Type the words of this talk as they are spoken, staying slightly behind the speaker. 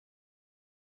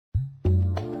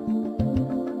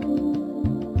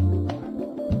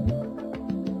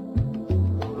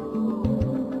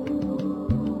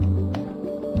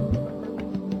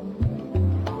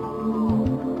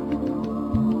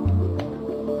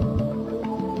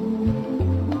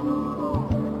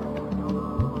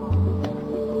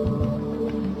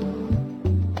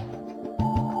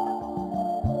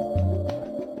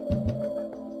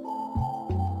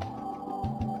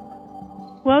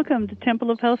Welcome to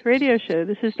Temple of Health Radio Show.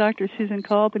 This is Dr. Susan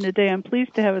Kolb, and today I'm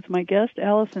pleased to have as my guest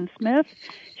Alison Smith.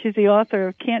 She's the author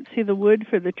of Can't See the Wood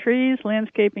for the Trees,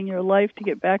 Landscaping Your Life to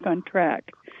Get Back on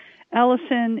Track.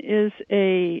 Alison is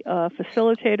a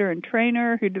facilitator and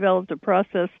trainer who developed a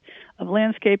process of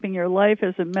landscaping your life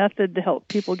as a method to help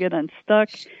people get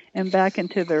unstuck and back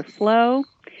into their flow.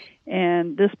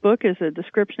 And this book is a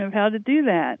description of how to do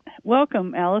that.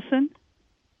 Welcome, Alison.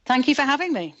 Thank you for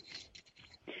having me.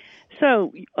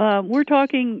 So, we're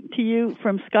talking to you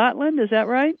from Scotland, is that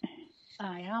right?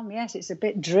 I am, yes. It's a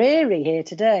bit dreary here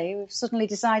today. We've suddenly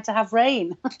decided to have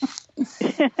rain.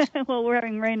 Well, we're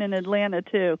having rain in Atlanta,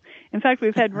 too. In fact,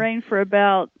 we've had rain for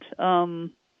about,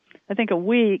 I think, a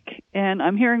week, and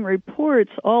I'm hearing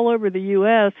reports all over the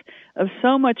U.S. of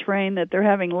so much rain that they're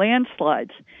having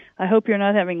landslides. I hope you're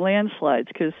not having landslides,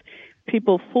 because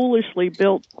people foolishly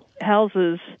built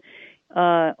houses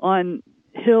on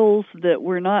hills that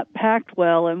were not packed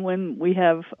well, and when we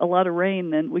have a lot of rain,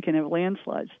 then we can have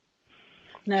landslides.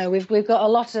 No, we've got a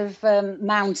lot of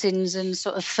mountains and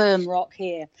sort of firm rock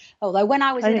here. Although when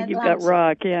I was in Atlanta, you've got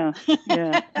rock, yeah.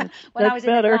 When I was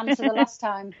better. In Atlanta the last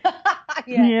time, right.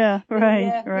 Yeah,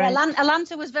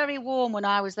 Atlanta was very warm when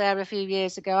I was there a few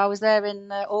years ago. I was there in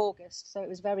August, so it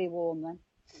was very warm then.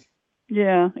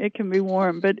 Yeah, it can be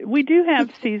warm, but we do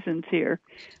have seasons here,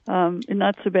 and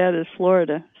not so bad as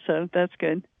Florida, so that's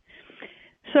good.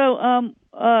 So,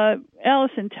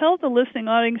 Alison, tell the listening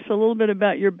audience a little bit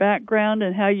about your background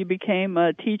and how you became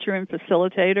a teacher and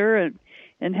facilitator,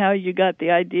 and how you got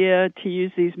the idea to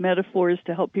use these metaphors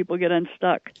to help people get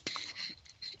unstuck.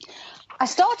 I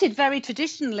started very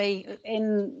traditionally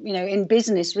in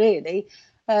business, really,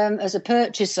 as a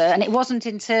purchaser, and it wasn't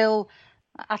until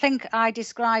I think I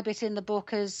describe it in the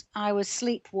book as I was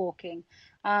sleepwalking,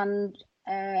 and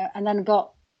then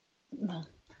got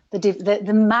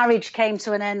the marriage came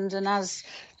to an end, and as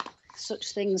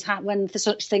such things when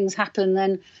such things happen,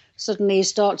 then suddenly you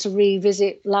start to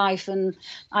revisit life, and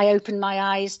I opened my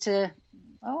eyes to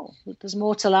there's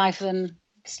more to life than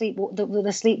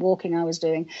the sleepwalking I was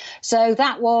doing. So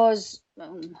that was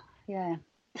a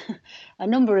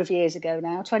number of years ago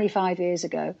now, 25 years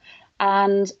ago.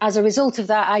 And as a result of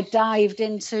that, I dived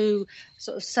into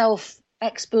sort of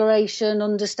self-exploration,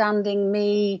 understanding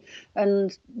me,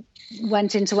 and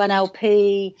went into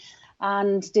NLP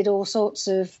and did all sorts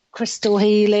of crystal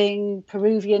healing,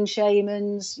 Peruvian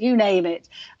shamans, you name it.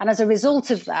 And as a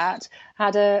result of that,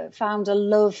 found a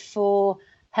love for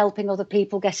helping other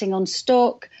people getting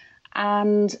unstuck.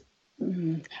 And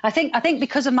I think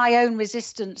because of my own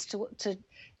resistance to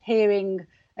hearing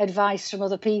advice from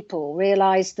other people,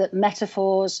 realised that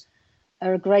metaphors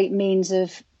are a great means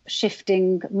of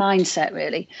shifting mindset,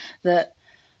 really, that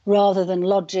rather than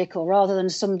logic or rather than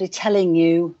somebody telling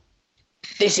you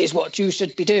this is what you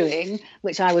should be doing,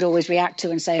 which I would always react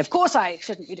to and say, of course I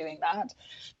shouldn't be doing that,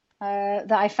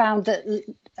 that I found that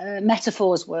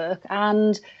metaphors work.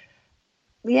 And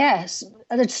yes,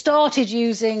 I had started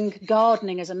using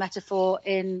gardening as a metaphor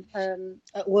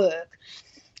at work,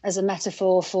 as a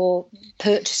metaphor for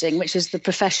purchasing, which is the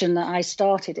profession that I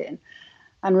started in,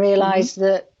 and realised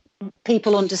that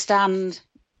people understand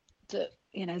that,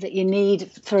 that you need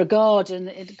for a garden,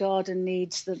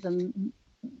 needs the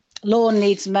lawn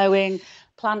needs mowing,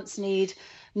 plants need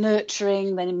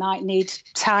nurturing, they might need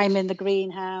time in the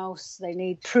greenhouse, they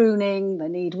need pruning, they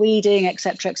need weeding,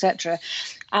 etc.,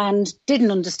 and didn't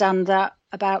understand that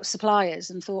about suppliers,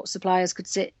 and thought suppliers could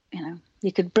sit,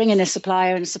 you could bring in a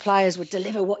supplier and suppliers would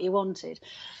deliver what you wanted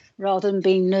rather than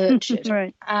being nurtured.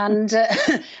 Right. And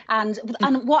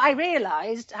what I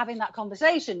realised having that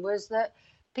conversation was that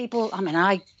people,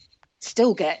 I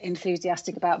still get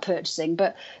enthusiastic about purchasing,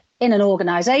 but in an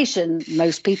organisation,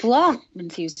 most people aren't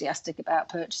enthusiastic about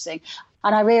purchasing.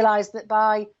 And I realised that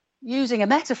by using a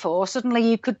metaphor, suddenly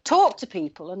you could talk to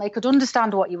people and they could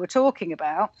understand what you were talking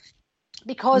about,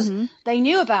 because they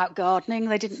knew about gardening,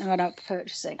 they didn't know about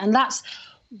purchasing. And that's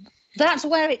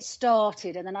where it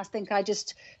started. And then I think I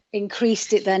just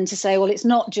increased it then to say, well, it's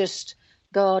not just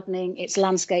gardening, it's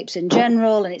landscapes in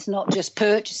general, and it's not just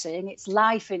purchasing, it's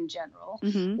life in general,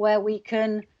 where we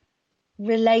can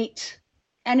relate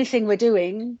anything we're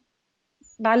doing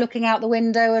by looking out the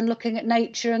window and looking at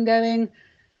nature and going,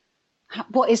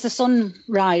 what is the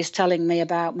sunrise telling me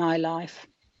about my life?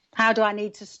 How do I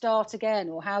need to start again?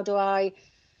 Or how do I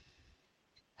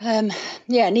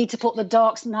need to put the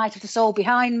dark night of the soul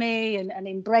behind me and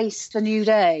embrace the new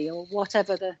day, or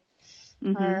whatever the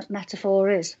metaphor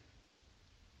is.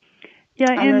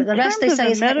 Yeah, and the rest they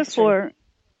say is metaphor.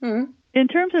 In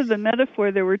terms of the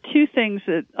metaphor, there were two things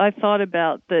that I thought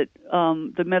about that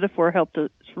the metaphor helped us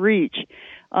reach.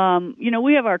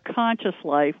 we have our conscious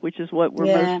life, which is what we're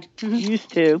most used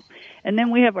to, and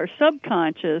then we have our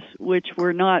subconscious, which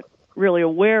we're not really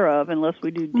aware of unless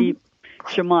we do deep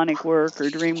shamanic work or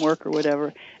dream work or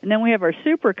whatever. And then we have our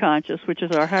superconscious, which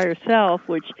is our higher self,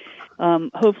 which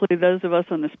hopefully those of us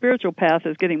on the spiritual path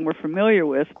is getting more familiar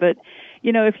with. But,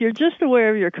 if you're just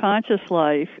aware of your conscious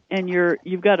life and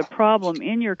you've got a problem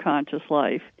in your conscious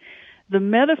life, the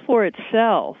metaphor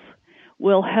itself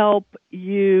will help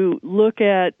you look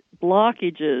at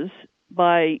blockages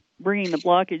by bringing the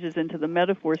blockages into the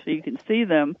metaphor so you can see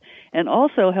them, and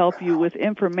also help you with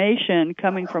information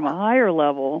coming from a higher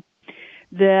level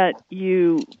that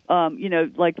you,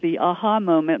 like the aha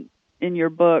moment in your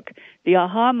book. The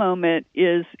aha moment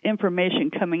is information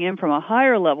coming in from a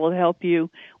higher level to help you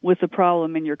with the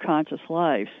problem in your conscious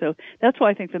life. So that's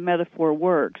why I think the metaphor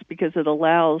works, because it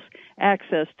allows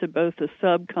access to both the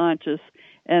subconscious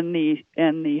and the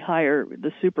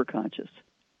superconscious.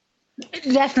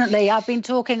 Definitely. I've been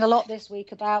talking a lot this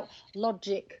week about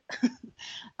logic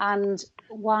and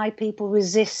why people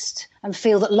resist and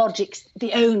feel that logic's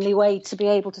the only way to be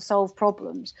able to solve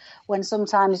problems, when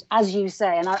sometimes, as you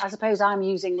say, and I suppose I'm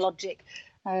using logic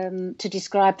to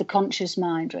describe the conscious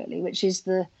mind, really, which is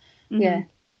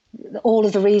all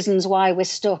of the reasons why we're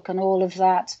stuck, and all of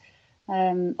that,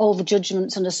 all the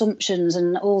judgments and assumptions,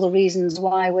 and all the reasons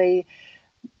why we're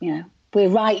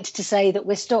right to say that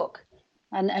we're stuck.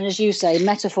 And as you say,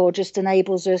 metaphor just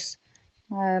enables us.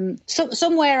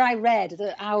 Somewhere I read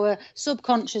that our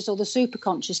subconscious or the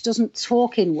superconscious doesn't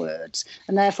talk in words,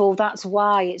 and therefore that's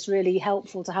why it's really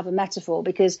helpful to have a metaphor,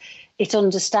 because it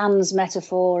understands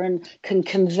metaphor and can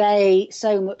convey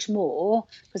so much more.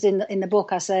 Because in the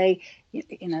book I say,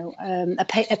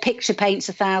 a picture paints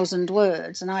 1,000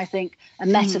 words, and I think a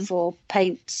metaphor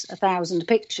paints 1,000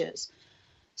 pictures.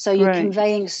 So you're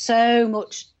conveying so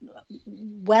much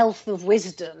wealth of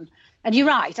wisdom. And you're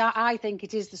right, I think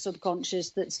it is the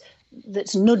subconscious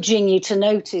that's nudging you to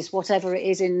notice whatever it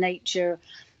is in nature,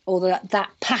 or that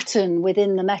pattern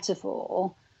within the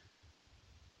metaphor.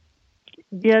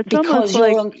 Yeah, it's almost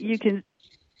like you can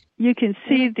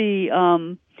see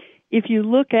the if you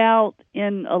look out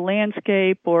in a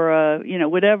landscape or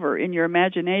whatever in your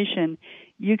imagination,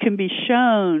 you can be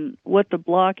shown what the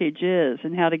blockage is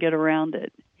and how to get around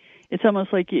it. It's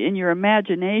almost like in your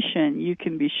imagination, you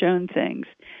can be shown things.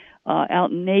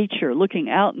 Out in nature, looking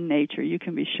out in nature, you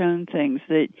can be shown things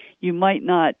that you might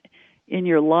not, in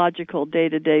your logical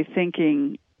day-to-day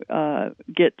thinking,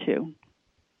 get to.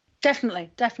 Definitely.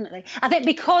 I think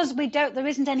because there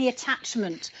isn't any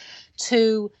attachment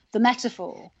to the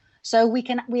metaphor, so we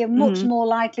are much more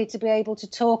likely to be able to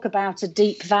talk about a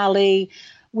deep valley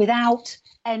without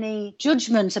any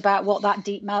judgment about what that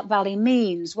deep valley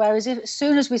means. Whereas as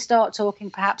soon as we start talking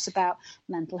perhaps about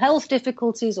mental health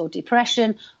difficulties or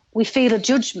depression, we feel a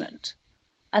judgment,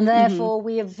 and therefore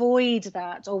we avoid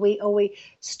that, or we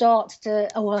start to,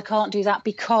 I can't do that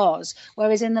because.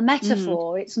 Whereas in the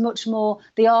metaphor, it's much more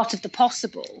the art of the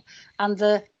possible, and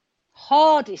the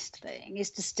hardest thing is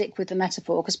to stick with the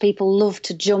metaphor, because people love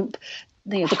to jump.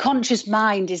 The conscious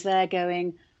mind is there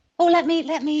going, let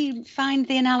me find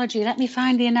the analogy. Let me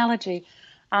find the analogy.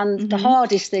 And the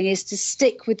hardest thing is to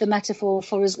stick with the metaphor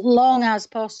for as long as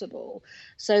possible,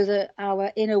 so that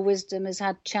our inner wisdom has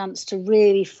had chance to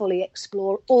really fully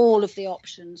explore all of the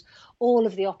options, all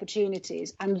of the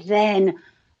opportunities. And then,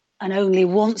 and only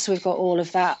once we've got all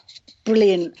of that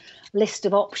brilliant list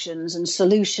of options and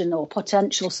solution or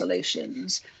potential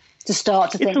solutions, to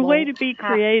start to think. It's a way to be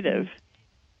creative.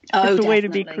 It's a way to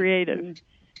be creative.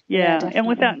 Yeah, and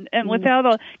without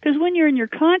all, because when you're in your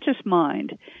conscious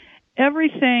mind,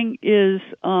 everything is,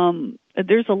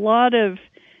 there's a lot of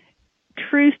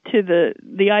truth to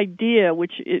the idea,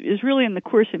 which is really in the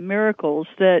Course in Miracles,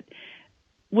 that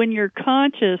when you're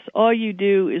conscious, all you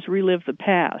do is relive the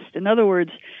past. In other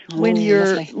words, when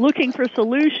you're looking for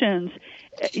solutions,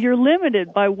 you're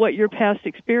limited by what your past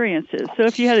experience is. So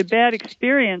if you had a bad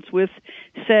experience with,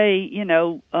 say,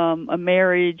 a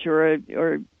marriage or a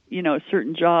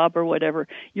certain job or whatever,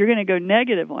 you're going to go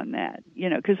negative on that,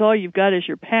 because all you've got is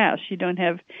your past.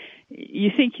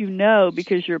 You think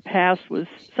because your past was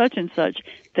such and such,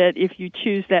 that if you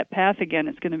choose that path again,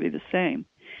 it's going to be the same.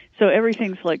 So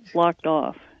everything's like blocked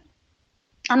off.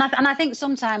 And I think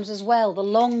sometimes as well, the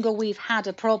longer we've had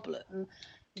a problem,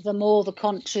 the more the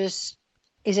conscious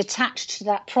is attached to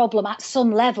that problem at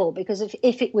some level, because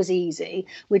if it was easy,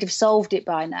 we'd have solved it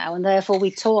by now, and therefore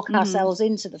we talk ourselves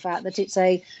into the fact that it's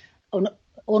an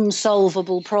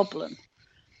unsolvable problem.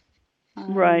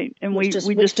 Right, and we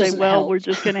just say, well, we're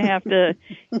just going to have to,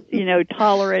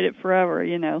 tolerate it forever.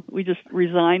 We just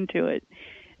resign to it,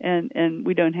 and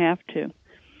we don't have to.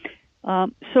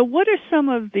 So what are some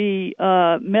of the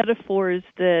metaphors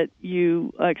that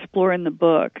you explore in the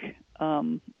book?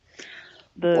 The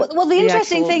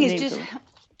interesting thing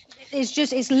is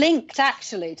just it's linked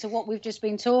actually to what we've just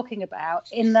been talking about,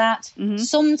 in that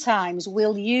sometimes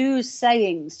we'll use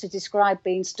sayings to describe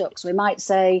being stuck. So we might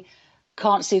say,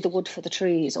 can't see the wood for the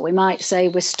trees, or we might say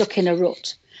we're stuck in a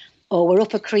rut, or we're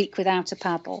up a creek without a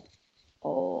paddle,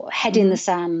 or head in the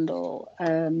sand, or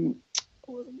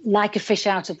like a fish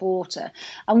out of water.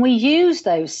 And we use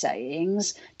those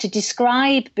sayings to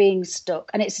describe being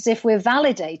stuck, and it's as if we're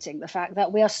validating the fact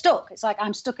that we are stuck. It's like,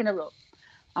 I'm stuck in a rut.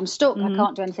 I'm stuck. I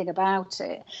can't do anything about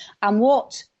it. And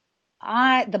what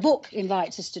the book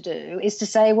invites us to do is to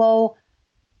say, well,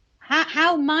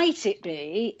 how might it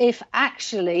be if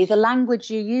actually the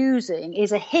language you're using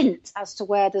is a hint as to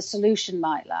where the solution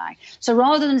might lie? So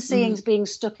rather than seeing being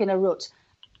stuck in a rut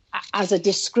as a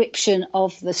description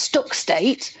of the stuck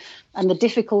state and the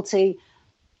difficulty,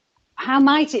 how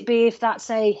might it be if that's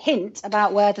a hint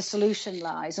about where the solution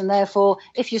lies? And therefore,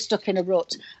 if you're stuck in a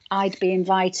rut, I'd be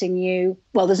inviting you,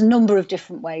 well, there's a number of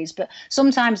different ways, but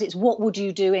sometimes it's what would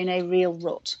you do in a real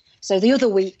rut? So the other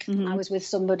week I was with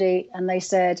somebody and they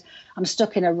said, I'm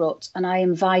stuck in a rut, and I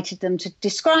invited them to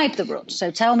describe the rut. So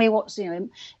tell me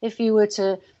if you were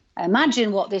to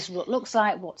imagine what this rut looks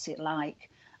like, what's it like?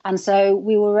 And so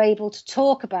we were able to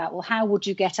talk about, well, how would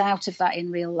you get out of that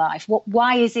in real life?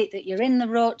 Why is it that you're in the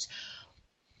rut,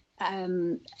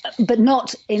 but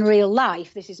not in real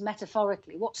life? This is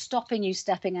metaphorically. What's stopping you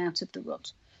stepping out of the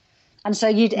rut? And so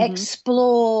you'd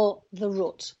explore the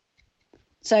rut.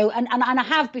 So, and I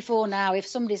have before now, if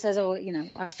somebody says, oh,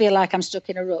 I feel like I'm stuck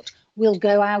in a rut, we'll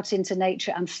go out into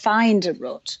nature and find a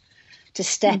rut to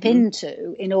step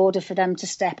into in order for them to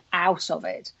step out of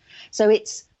it. So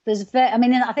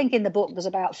I think in the book there's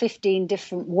about 15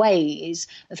 different ways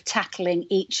of tackling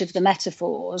each of the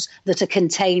metaphors that are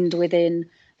contained within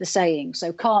the saying.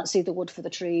 So can't see the wood for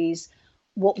the trees.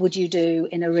 What would you do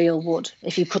in a real wood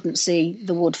if you couldn't see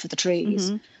the wood for the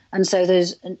trees? And so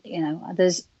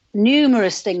there's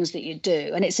numerous things that you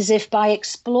do. And it's as if by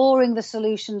exploring the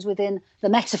solutions within the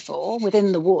metaphor,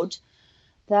 within the wood,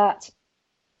 that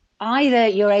either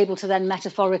you're able to then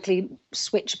metaphorically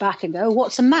switch back and go,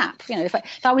 what's a map? If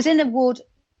I was in a wood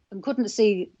and couldn't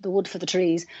see the wood for the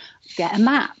trees, get a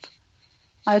map.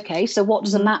 Okay, so what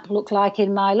does a map look like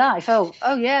in my life? Oh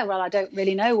yeah, well, I don't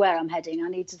really know where I'm heading. I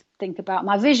need to think about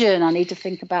my vision. I need to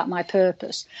think about my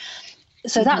purpose.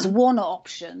 So that's one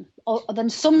option. Or then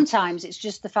sometimes it's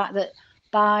just the fact that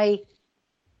by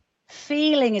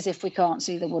feeling as if we can't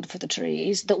see the wood for the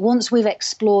trees, that once we've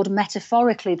explored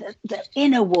metaphorically that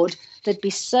in a wood, there'd be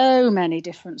so many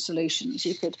different solutions.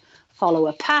 You could follow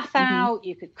a path out,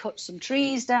 you could cut some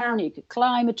trees down, you could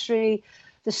climb a tree.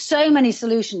 There's so many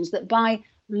solutions that by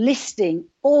listing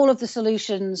all of the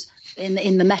solutions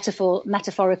in the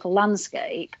metaphorical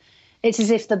landscape, it's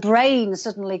as if the brain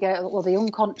suddenly the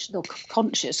unconscious or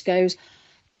conscious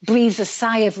breathes a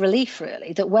sigh of relief,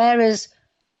 really, that whereas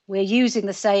we're using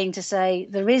the saying to say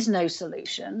there is no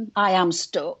solution, I am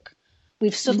stuck,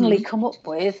 we've suddenly come up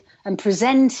with and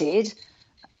presented,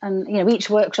 and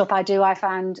each workshop I do, I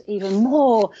find even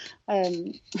more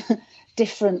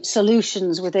different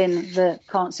solutions within the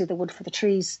can't see the wood for the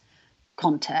trees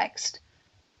context.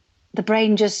 The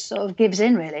brain just sort of gives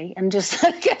in, really, and just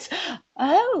gets,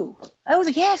 oh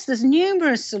yes, there's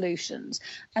numerous solutions.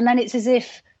 And then it's as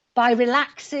if by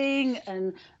relaxing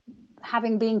and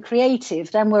having been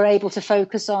creative, then we're able to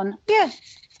focus on,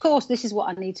 of course, this is what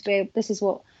I need to be, this is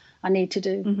what I need to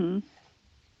do.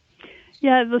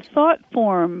 Yeah, the thought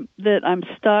form that I'm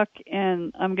stuck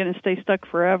and I'm going to stay stuck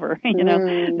forever,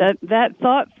 that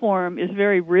thought form is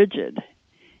very rigid.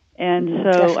 And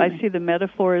so definitely. I see the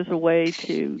metaphor as a way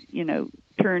to,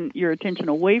 turn your attention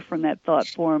away from that thought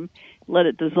form, let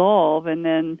it dissolve, and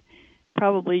then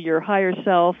probably your higher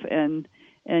self and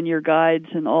your guides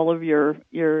and all of your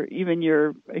even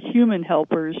your human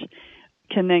helpers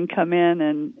can then come in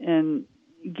and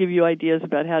give you ideas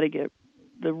about how to get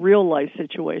the real life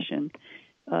situation,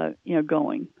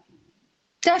 going.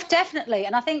 Definitely.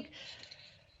 And I think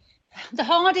the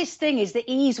hardest thing is the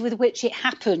ease with which it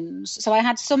happens. So I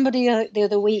had somebody the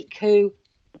other week who,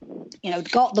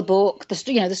 got the book. The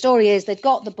story is they'd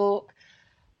got the book.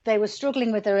 They were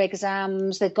struggling with their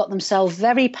exams. They'd got themselves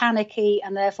very panicky,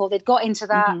 and therefore they'd got into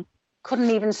that, couldn't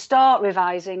even start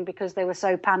revising because they were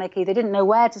so panicky. They didn't know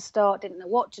where to start, didn't know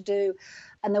what to do.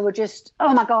 And they were just,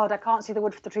 oh, my God, I can't see the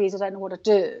wood for the trees. I don't know what to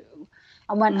do.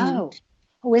 And went, oh,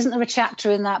 isn't there a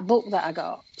chapter in that book that I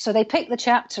got? So they picked the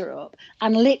chapter up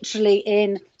and literally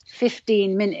in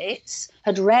 15 minutes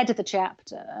had read the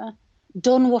chapter,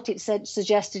 done what it said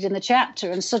suggested in the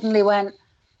chapter, and suddenly went,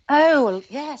 oh, well,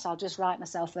 yes, I'll just write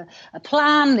myself a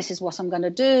plan. This is what I'm going to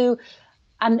do.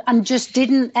 And just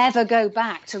didn't ever go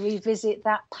back to revisit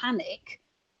that panic,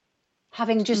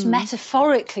 having just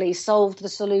metaphorically solved the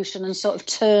solution and sort of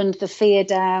turned the fear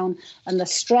down and the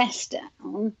stress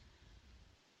down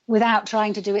without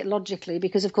trying to do it logically.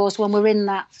 Because, of course, when we're in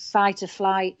that fight or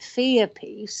flight fear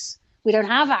piece, we don't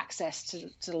have access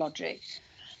to logic.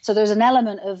 So there's an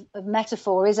element of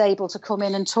metaphor is able to come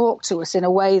in and talk to us in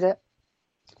a way that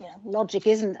logic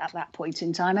isn't at that point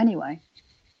in time anyway.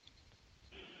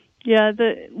 Yeah,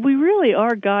 we really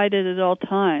are guided at all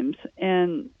times,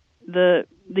 and the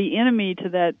enemy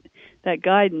to that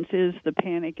guidance is the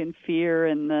panic and fear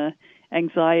and the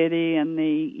anxiety and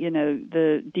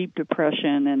the deep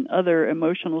depression and other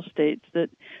emotional states that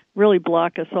really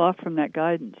block us off from that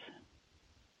guidance.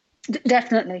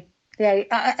 Definitely, yeah.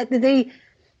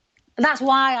 That's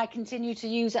why I continue to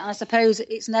use it, and I suppose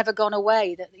it's never gone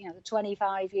away. That the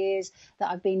 25 years that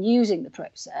I've been using the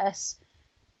process,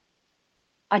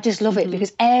 I just love it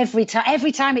because every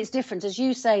time it's different. As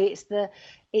you say,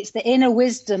 it's the inner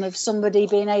wisdom of somebody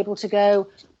being able to go,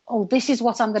 oh, this is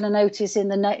what I'm going to notice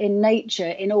in nature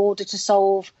in order to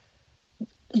solve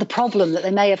the problem that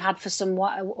they may have had for some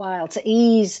while, to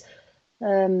ease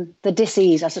the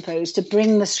dis-ease, I suppose, to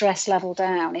bring the stress level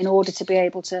down in order to be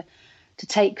able to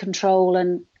take control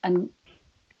and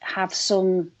have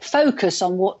some focus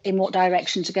on what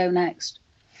direction to go next.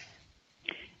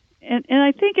 And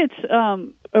I think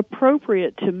it's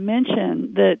appropriate to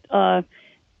mention that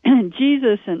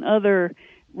Jesus and other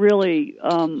really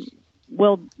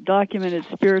well-documented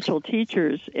spiritual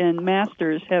teachers and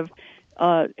masters have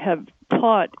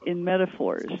taught in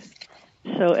metaphors.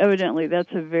 So evidently,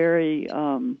 that's a very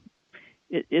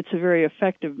it's a very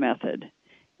effective method,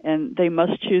 and they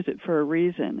must choose it for a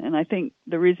reason. And I think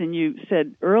the reason you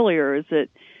said earlier is that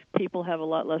people have a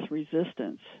lot less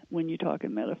resistance when you talk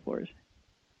in metaphors.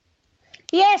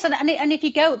 Yes, and if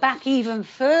you go back even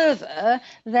further,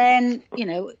 then,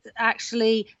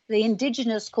 actually the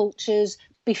indigenous cultures,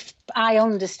 I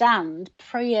understand,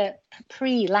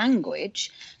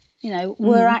 pre-language,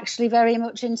 were actually very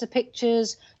much into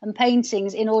pictures and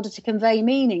paintings in order to convey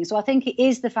meaning. So I think it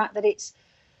is the fact that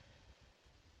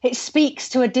it speaks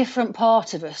to a different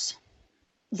part of us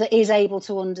that is able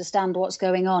to understand what's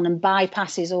going on and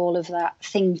bypasses all of that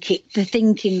the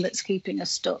thinking that's keeping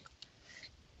us stuck.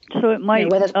 So it might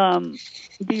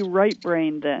be right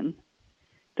brain then,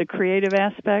 the creative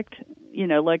aspect,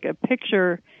 like a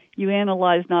picture you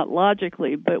analyze not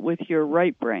logically, but with your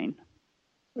right brain.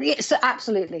 Yes,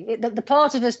 absolutely. The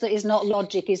part of us that is not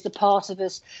logic is the part of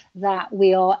us that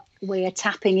we are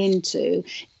tapping into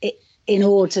in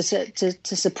order to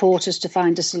support us to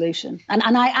find a solution.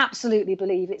 And I absolutely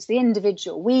believe it's the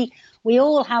individual. We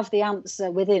all have the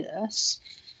answer within us,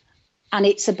 and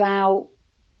it's about,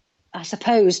 I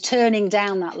suppose, turning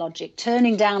down that logic,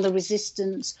 turning down the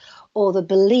resistance or the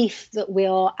belief that we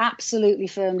are absolutely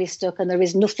firmly stuck and there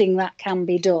is nothing that can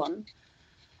be done,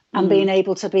 and being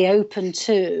able to be open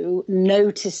to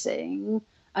noticing.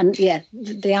 And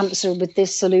the answer with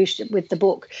this solution, with the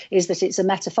book, is that it's a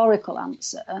metaphorical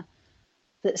answer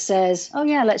that says, oh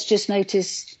yeah, let's just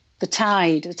notice the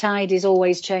tide. The tide is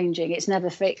always changing. It's never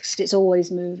fixed. It's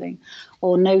always moving.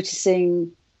 Or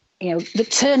noticing,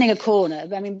 turning a corner.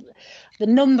 I mean, the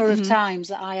number of times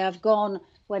that I have gone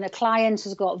when a client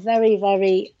has got very,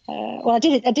 very I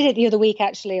did it the other week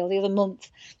actually, or the other month,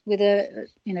 with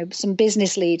some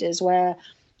business leaders, where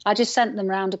I just sent them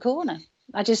round a corner.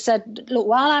 I just said, look,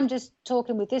 while I'm just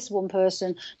talking with this one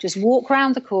person, just walk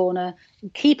round the corner,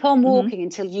 keep on walking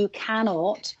until you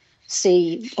cannot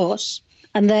see us,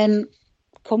 and then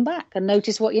come back and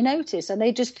notice what you notice. And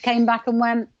they just came back and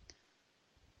went,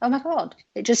 oh my God,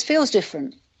 it just feels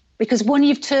different. Because when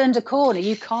you've turned a corner,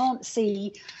 you can't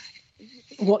see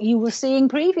what you were seeing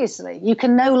previously. You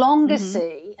can no longer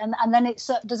see. And then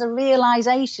there's a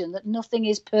realization that nothing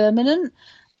is permanent,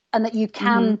 and that you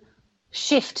can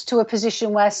shift to a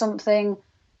position where something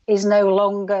is no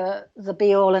longer the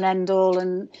be all and end all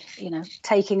and,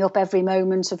 taking up every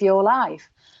moment of your life.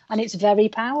 And it's very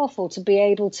powerful to be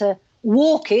able to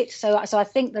walk it. So I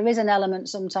think there is an element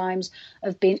sometimes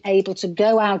of being able to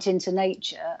go out into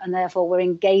nature, and therefore we're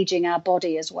engaging our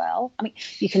body as well. I mean,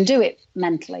 you can do it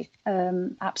mentally,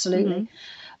 absolutely.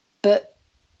 But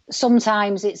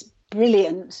sometimes it's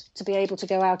brilliant to be able to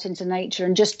go out into nature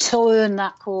and just turn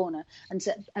that corner,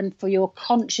 and for your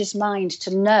conscious mind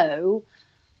to know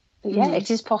that,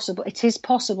 it is possible. It is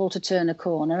possible to turn a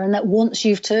corner, and that once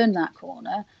you've turned that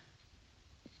corner,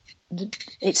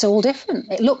 it's all different.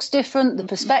 It looks different. The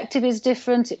perspective is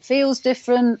different. It feels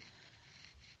different.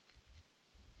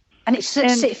 And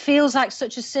it feels like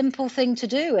such a simple thing to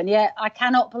do, and yet I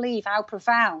cannot believe how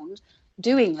profound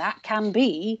doing that can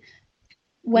be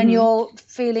when you're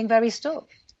feeling very stuck.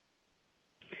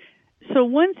 So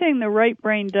one thing the right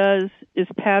brain does is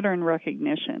pattern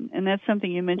recognition, and that's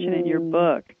something you mentioned in your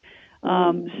book.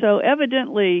 So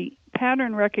evidently,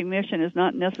 pattern recognition is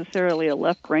not necessarily a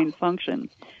left brain function.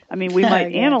 I mean, we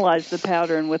might analyze the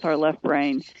pattern with our left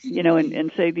brain,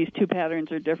 and say these two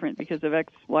patterns are different because of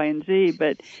X, Y, and Z,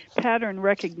 but pattern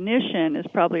recognition is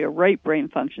probably a right brain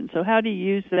function. So how do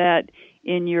you use that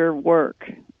in your work?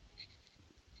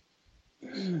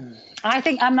 I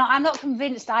think I'm not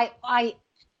convinced.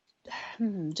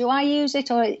 Do I use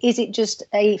it, or is it just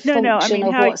a function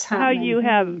of what's happening? How you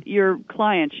have your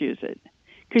clients use it?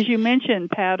 Because you mentioned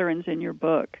patterns in your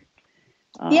book.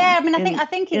 I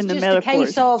think it's just a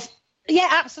case of,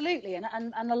 absolutely.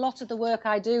 And a lot of the work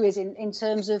I do is in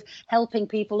terms of helping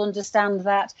people understand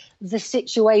that the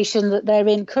situation that they're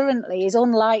in currently is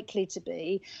unlikely to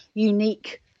be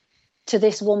unique to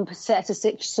this one set of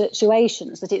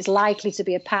situations, that it's likely to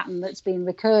be a pattern that's been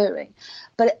recurring.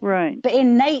 But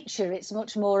in nature, it's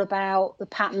much more about the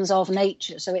patterns of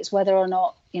nature. So it's whether or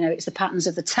not, it's the patterns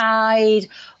of the tide,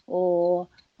 or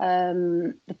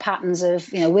the patterns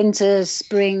of, winter,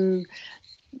 spring,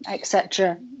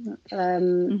 etc.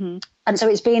 And so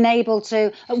it's being able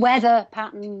to, weather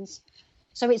patterns.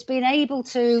 So it's being able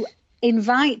to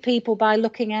invite people by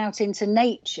looking out into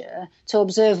nature to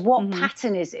observe what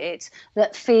pattern is it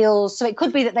that feels. So it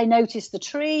could be that they notice the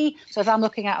tree. So if I'm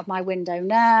looking out of my window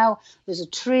now, there's a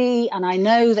tree, and I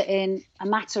know that in a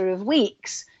matter of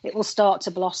weeks it will start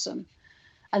to blossom.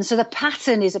 And so the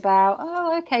pattern is about,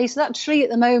 so that tree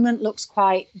at the moment looks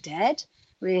quite dead,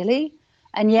 really.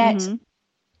 And yet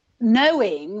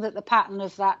knowing that the pattern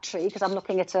of that tree, because I'm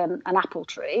looking at an apple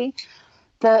tree,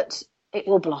 that it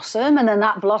will blossom, and then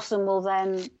that blossom will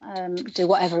then do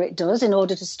whatever it does in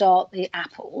order to start the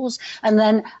apples, and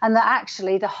that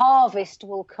actually the harvest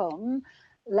will come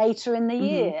later in the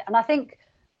year. And I think,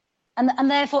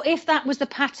 and therefore, if that was the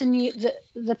pattern that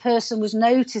the person was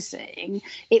noticing,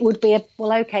 it would be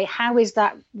how is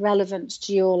that relevant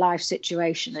to your life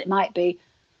situation? It might be,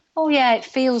 it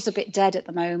feels a bit dead at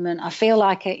the moment. I feel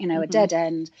like a dead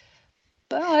end.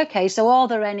 But so are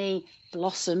there any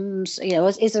blossoms?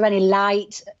 Is there any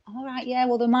light? All right,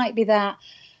 there might be that.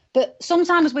 But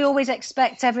sometimes we always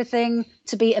expect everything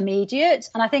to be immediate.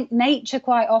 And I think nature,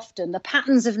 quite often, the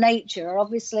patterns of nature are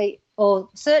obviously, or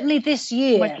certainly this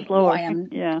year, much slower.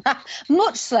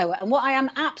 Much slower. And what I am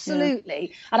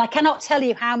absolutely, and I cannot tell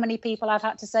you how many people I've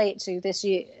had to say it to this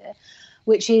year,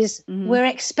 which is we're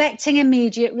expecting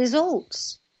immediate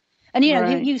results. And,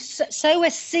 you sow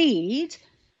a seed,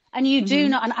 and you do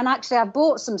not, and actually I've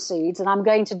bought some seeds, and I'm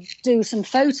going to do some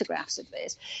photographs of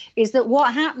this, is that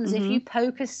what happens if you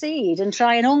poke a seed and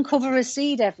try and uncover a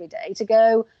seed every day to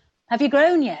go, have you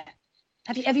grown yet?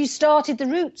 Have you started the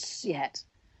roots yet?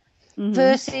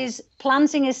 Versus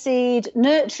planting a seed,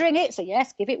 nurturing it. So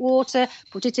yes, give it water,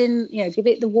 put it in, give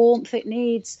it the warmth it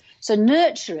needs. So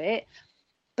nurture it.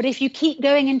 But if you keep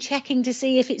going and checking to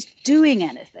see if it's doing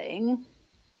anything,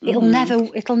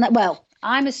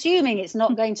 I'm assuming it's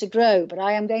not going to grow, but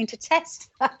I am going to test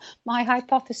my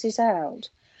hypothesis out.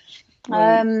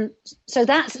 Right. So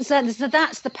that's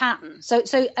the pattern. So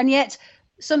and yet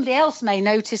somebody else may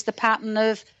notice the pattern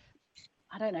of,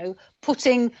 I don't know,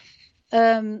 putting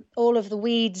all of the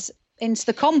weeds into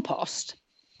the compost.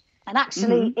 And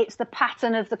actually, it's the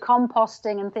pattern of the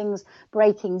composting and things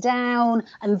breaking down,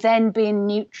 and then being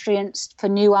nutrients for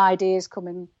new ideas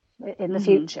coming in the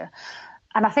future.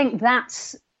 And I think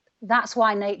that's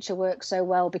why nature works so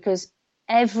well, because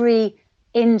every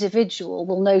individual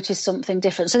will notice something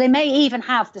different. So they may even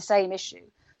have the same issue.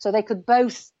 So they could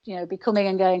both, be coming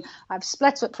and going, I've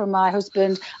split up from my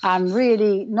husband. I'm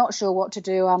really not sure what to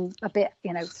do. I'm a bit,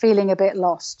 feeling a bit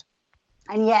lost.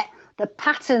 And yet the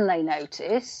pattern they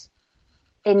notice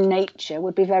in nature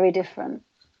would be very different.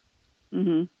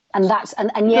 And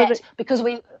yet, because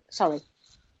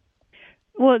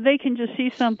well, they can just see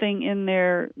something in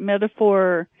their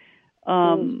metaphor,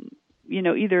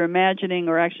 either imagining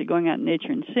or actually going out in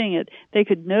nature and seeing it. They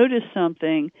could notice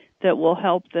something that will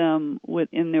help them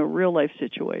in their real life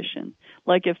situation.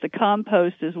 Like if the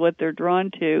compost is what they're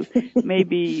drawn to,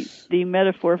 maybe the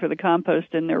metaphor for the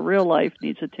compost in their real life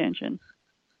needs attention.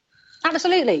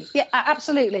 Absolutely. Yeah,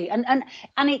 absolutely. And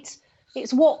it's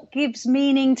what gives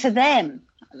meaning to them.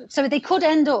 So they could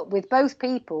end up with both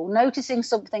people noticing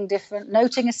something different,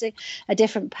 noting a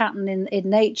different pattern in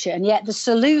nature, and yet the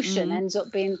solution ends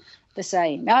up being the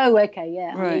same. Oh, okay,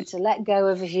 I need to let go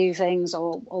of a few things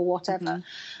or whatever.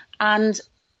 And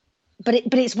but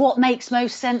it's what makes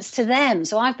most sense to them.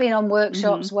 So I've been on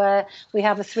workshops where we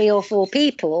have 3 or 4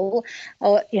 people,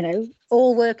 or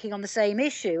all working on the same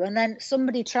issue, and then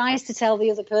somebody tries to tell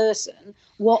the other person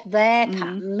what their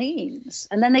pattern means,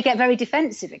 and then they get very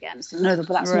defensive again. So, no, but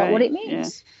that's not what it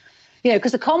means. Yeah.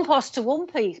 Because the compost to one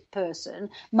person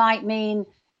might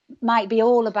be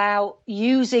all about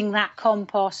using that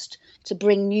compost to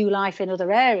bring new life in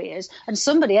other areas, and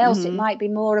somebody else it might be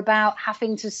more about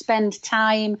having to spend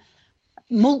time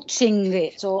mulching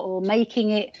it or making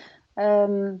it,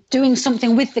 doing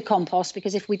something with the compost,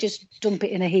 because if we just dump it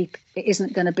in a heap, it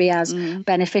isn't going to be as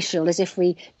beneficial as if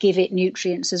we give it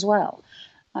nutrients as well.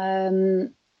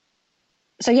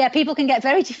 So yeah, people can get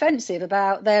very defensive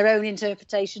about their own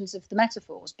interpretations of the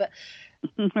metaphors, but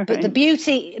the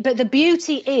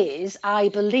beauty is, I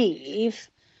believe,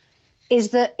 is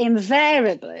that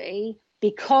invariably,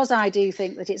 because I do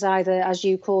think that it's either, as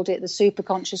you called it, the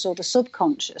superconscious or the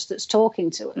subconscious that's talking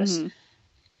to us,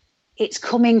 it's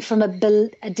coming from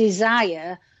a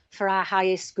desire for our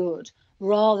highest good,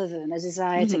 rather than a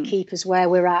desire to keep us where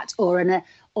we're at, or an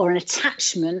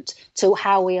attachment to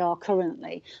how we are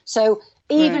currently. So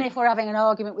even if we're having an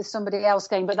argument with somebody else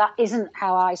going, but that isn't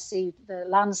how I see the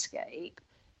landscape,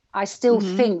 I still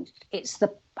think it's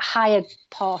the higher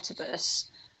part of us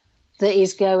that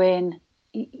is going,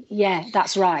 yeah,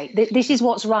 that's right. This is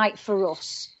what's right for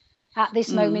us at this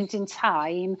moment in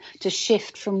time, to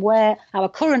shift from where our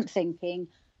current thinking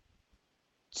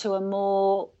to a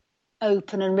more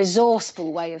open and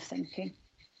resourceful way of thinking.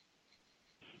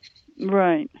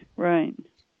 Right.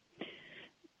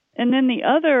 And then the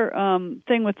other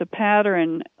thing with the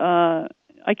pattern, I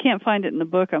can't find it in the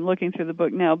book. I'm looking through the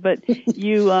book now, but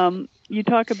you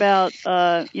talk about,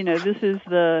 this is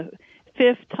the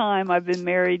 5th time I've been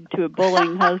married to a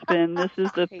bullying husband. This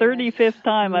is the 35th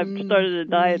time I've started a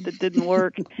diet that didn't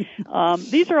work.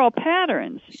 These are all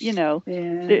patterns,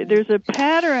 There's a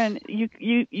pattern.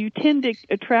 You tend to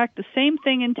attract the same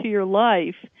thing into your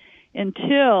life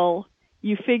until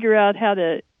you figure out how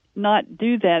to not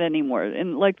do that anymore.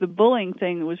 And like the bullying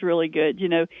thing was really good.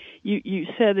 You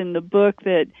said in the book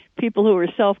that people who are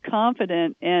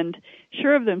self-confident and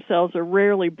sure of themselves are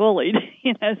rarely bullied.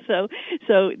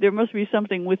 So there must be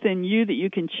something within you that you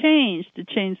can change to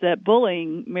change that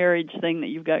bullying marriage thing that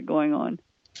you've got going on.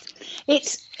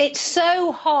 It's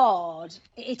so hard.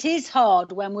 It is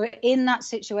hard when we're in that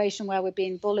situation where we're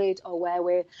being bullied, or where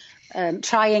we're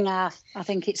trying I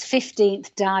think it's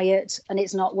 15th diet and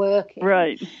it's not working.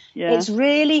 Right. Yeah. It's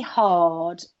really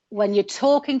hard when you're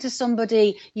talking to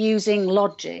somebody using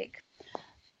logic,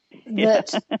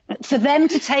 that for them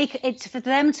to take it, for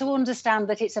them to understand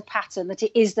that it's a pattern, that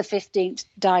it is the 15th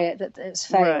diet that's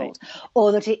failed,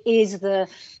 or that it is the,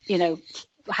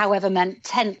 however many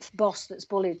 10th boss that's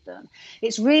bullied them.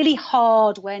 It's really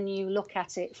hard when you look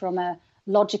at it from a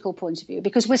logical point of view,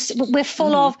 because we're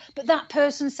full of, but that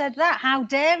person said that, how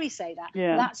dare he say that?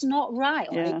 That's not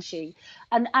right, like she,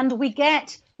 and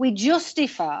we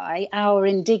justify our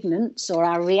indignance or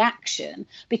our reaction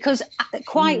because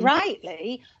quite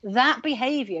rightly that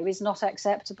behavior is not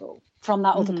acceptable from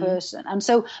that other person. And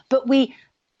so but we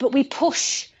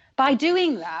push. By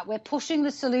doing that, we're pushing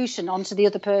the solution onto the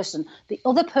other person. The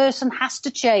other person has to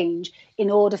change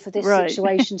in order for this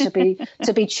situation to be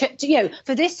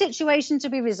for this situation to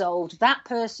be resolved. That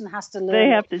person has to learn.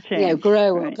 They have to change.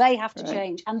 Grow up. They have to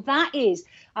change, and that is.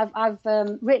 I've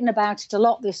written about it a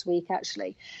lot this week,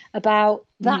 actually. About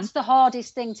that's the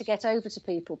hardest thing to get over to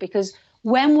people, because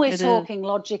when we're talking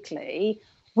logically,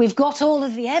 we've got all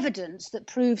of the evidence that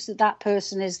proves that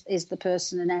person is the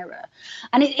person in error,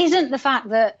 and it isn't the fact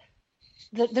that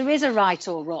there is a right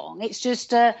or wrong. It's just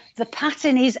the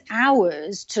pattern is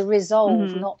ours to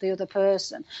resolve, not the other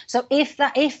person. So if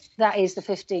that is the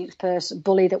 15th person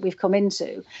bully that we've come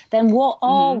into, then what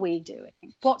are we doing?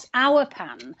 What's our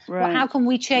pattern? Right. How can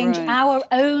we change our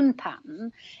own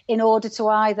pattern in order to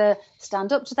either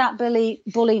stand up to that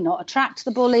bully, not attract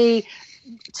the bully,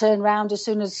 turn around as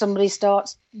soon as somebody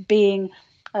starts being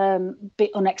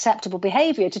unacceptable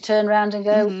behaviour, to turn around and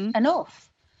go, enough,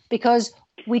 because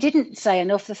we didn't say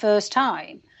enough the first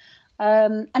time.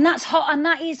 And that's hard, and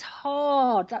that is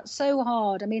hard. That's so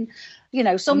hard. I mean,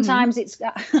 sometimes it's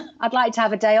I'd like to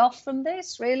have a day off from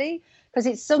this, really, because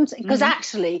it's because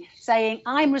actually saying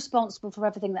I'm responsible for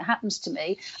everything that happens to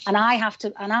me, and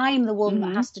I'm the one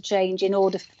that has to change in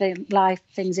order for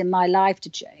things in my life to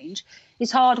change,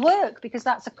 is hard work, because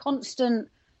that's a constant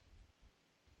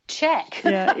check.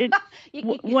 Yeah,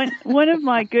 one of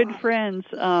my good friends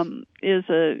is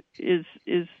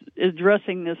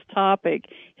addressing this topic.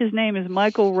 His name is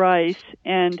Michael Rice,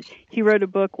 and he wrote a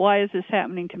book, "Why Is This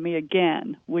Happening to Me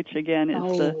Again?" Which again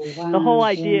is the whole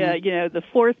idea. The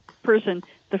fourth person,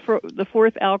 the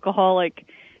fourth alcoholic,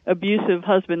 abusive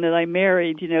husband that I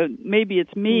married. Maybe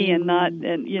it's me and not,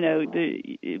 and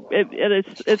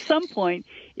at some point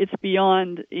it's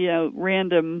beyond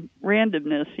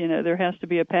randomness. There has to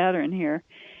be a pattern here.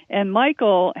 And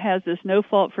Michael has this no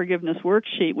fault forgiveness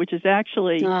worksheet, which is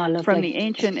actually from the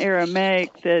ancient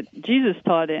Aramaic that Jesus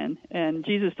taught in, and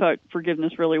Jesus taught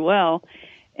forgiveness really well.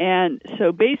 And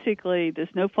so basically, this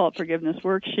no fault forgiveness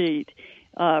worksheet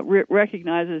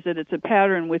recognizes that it's a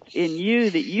pattern within you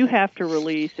that you have to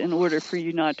release in order for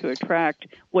you not to attract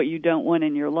what you don't want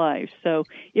in your life. So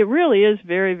it really is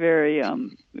very, very,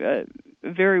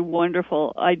 very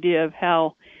wonderful idea of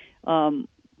how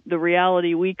the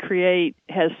reality we create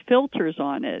has filters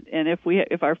on it, and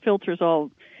if our filters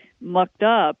all mucked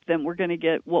up, then we're going to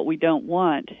get what we don't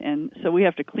want, and so we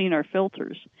have to clean our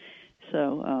filters.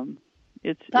 So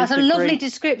that's a lovely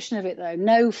description of it, though.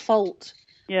 No fault.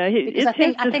 Yeah, it's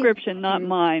his description, not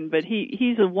mine, but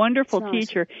he's a wonderful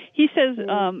teacher. He says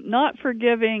not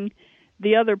forgiving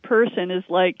the other person is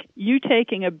like you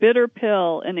taking a bitter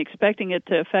pill and expecting it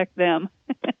to affect them.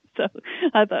 So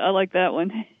I like that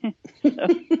one.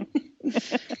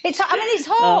 It's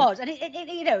hard, and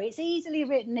it's easily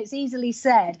written, it's easily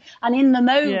said, and in the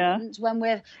moment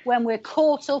when we're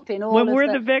caught up in all when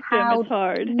we're the victim, it's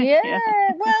hard. And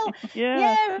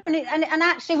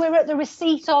actually we're at the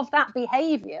receipt of that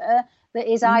behaviour that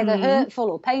is either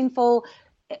hurtful or painful.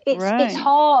 It's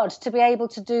hard to be able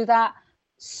to do that,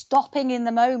 stopping in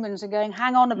the moment and going,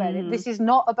 hang on a minute, this is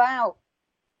not about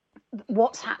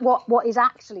what is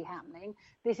actually happening.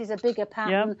 This is a bigger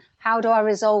pattern. Yep. How do I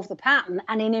resolve the pattern?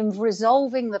 And in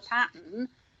resolving the pattern,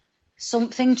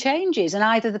 something changes, and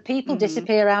either the people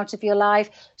disappear out of your life.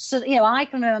 So I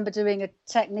can remember doing a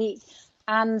technique,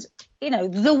 and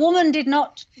the woman did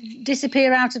not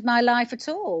disappear out of my life at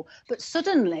all, but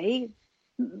suddenly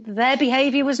their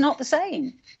behaviour was not the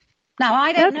same. Now,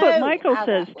 I don't know. That's what Michael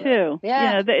says, too.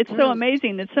 Yeah. It's so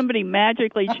amazing that somebody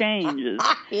magically changes.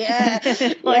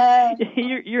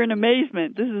 You're in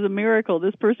amazement. This is a miracle.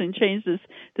 This person changed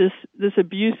this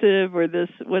abusive or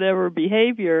this whatever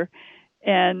behavior.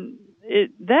 And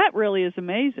that really is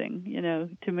amazing,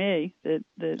 to me, that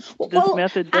this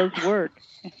method does work.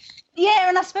 Yeah,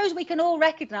 and I suppose we can all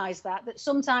recognise that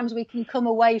sometimes we can come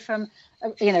away from,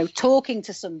 talking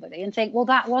to somebody and think, well,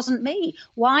 that wasn't me.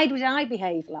 Why did I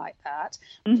behave like that?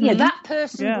 That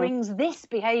person brings this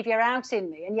behaviour out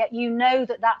in me, and yet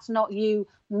that that's not you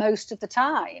most of the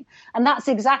time. And that's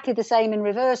exactly the same in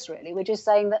reverse, really. We're just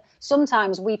saying that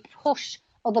sometimes we push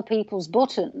other people's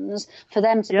buttons for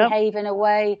them to behave in a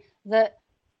way that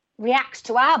reacts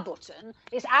to our button.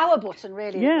 It's our button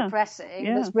really that we're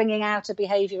pressing that's bringing out a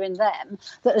behaviour in them,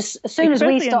 that as soon as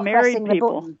we stop pressing the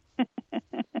button.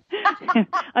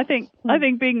 I think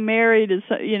being married is,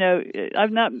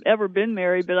 I've not ever been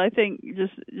married, but I think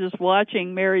just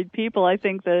watching married people, I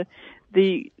think the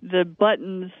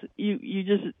buttons, you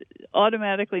just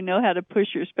automatically know how to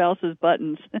push your spouse's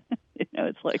buttons.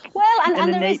 It's like an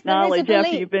innate knowledge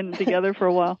after you've been together for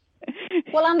a while.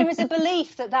 Well, and there is a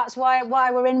belief that's why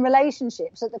we're in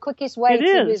relationships, that the quickest way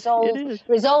to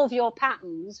resolve your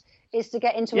patterns is to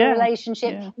get into a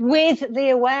relationship with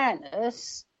the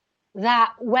awareness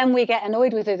that when we get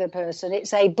annoyed with the other person,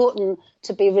 it's a button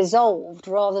to be resolved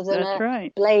rather than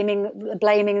blaming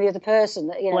the other person.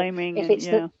 Blaming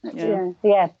the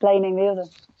other.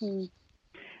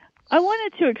 I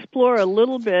wanted to explore a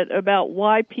little bit about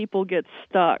why people get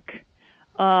stuck.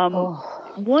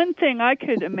 One thing I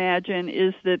could imagine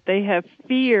is that they have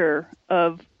fear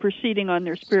of proceeding on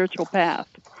their spiritual path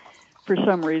for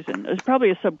some reason. It's probably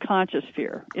a subconscious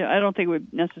fear. I don't think it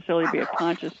would necessarily be a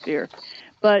conscious fear.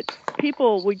 But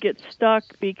people would get stuck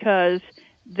because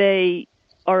they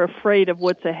are afraid of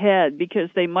what's ahead, because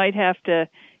they might have to,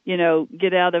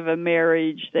 get out of a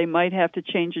marriage. They might have to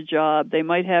change a job. They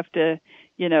might have to,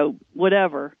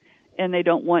 whatever, and they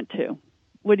don't want to.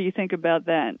 What do you think about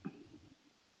that?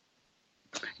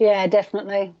 Yeah,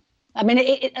 definitely. I mean,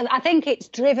 I think it's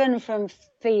driven from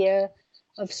fear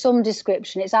of some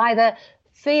description. It's either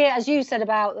fear, as you said,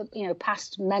 about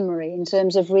past memory, in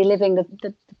terms of reliving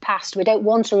the past. We don't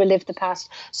want to relive the past,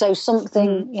 so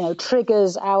something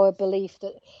triggers our belief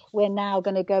that we're now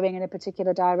going to go in a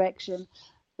particular direction.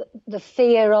 The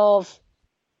fear of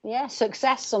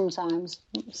success, sometimes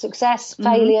success,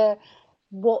 failure,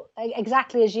 what,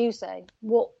 exactly as you say,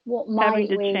 what might having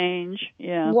to we change?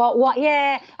 Yeah. What?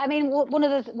 Yeah. I mean, one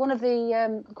of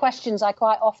the questions I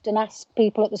quite often ask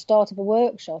people at the start of a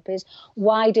workshop is,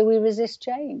 why do we resist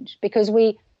change? Because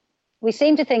we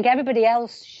seem to think everybody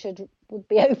else would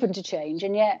be open to change,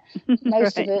 and yet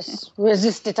most Right. of us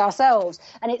resist it ourselves.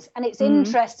 And it's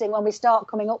interesting when we start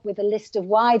coming up with a list of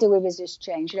why do we resist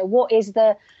change. What is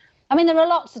the? I mean, there are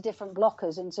lots of different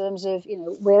blockers in terms of,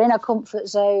 we're in a comfort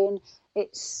zone.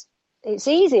 It's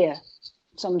easier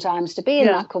sometimes to be in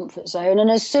that comfort zone.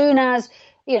 And as soon as,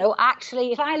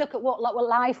 actually, if I look at what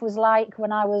life was like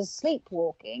when I was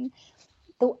sleepwalking,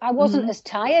 I wasn't as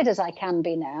tired as I can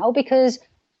be now, because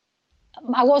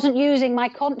I wasn't using my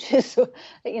conscious,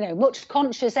 much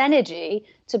conscious energy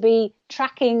to be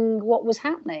tracking what was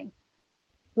happening.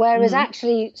 Whereas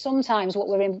actually, sometimes what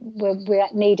we're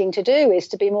needing to do is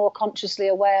to be more consciously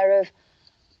aware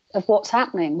of what's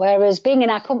happening. Whereas being in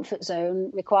our comfort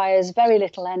zone requires very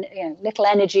little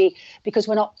energy, because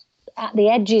we're not at the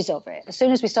edges of it. As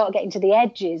soon as we start getting to the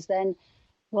edges, then,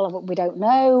 well, we don't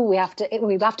know. We have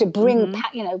to bring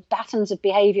patterns of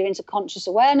behaviour into conscious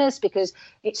awareness, because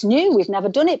it's new. We've never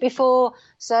done it before,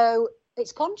 so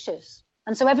it's conscious,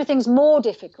 and so everything's more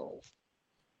difficult.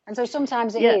 And so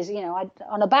sometimes it is.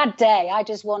 On a bad day, I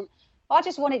just want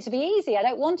it to be easy. I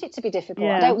don't want it to be difficult.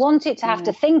 I don't want it to have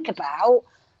to think about,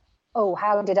 oh,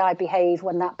 how did I behave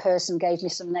when that person gave me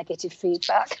some negative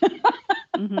feedback?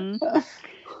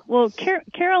 Well,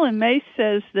 Carolyn Mace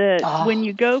says that when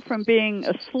you go from being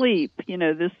asleep,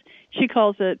 she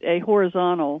calls it a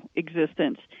horizontal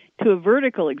existence, to a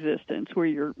vertical existence where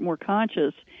you're more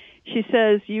conscious. She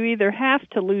says you either have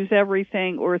to lose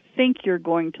everything or think you're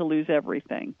going to lose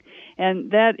everything.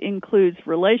 And that includes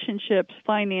relationships,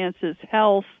 finances,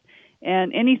 health,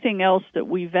 and anything else that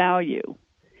we value.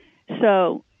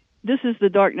 So this is the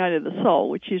dark night of the soul,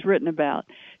 which she's written about.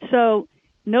 So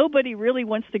nobody really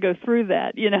wants to go through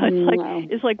that.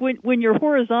 It's like when you're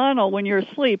horizontal, when you're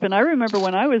asleep. And I remember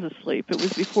when I was asleep, it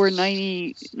was before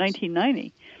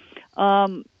 1990.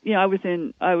 I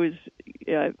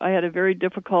had a very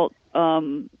difficult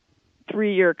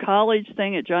 3-year college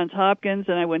thing at Johns Hopkins,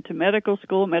 and I went to medical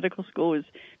school. Medical school was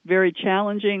very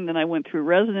challenging. Then I went through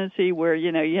residency where,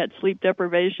 you had sleep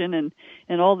deprivation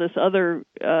and all this other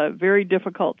very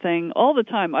difficult thing all the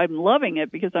time. I'm loving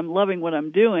it because I'm loving what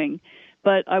I'm doing,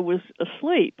 but I was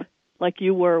asleep like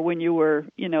you were when you were,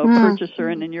 a purchaser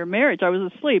and in your marriage. I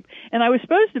was asleep, and I was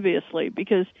supposed to be asleep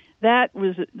because that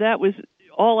was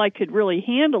all I could really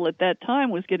handle at that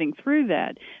time, was getting through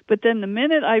that. But then the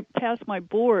minute I passed my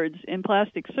boards in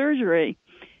plastic surgery,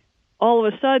 all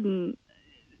of a sudden,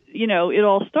 it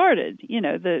all started,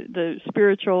 the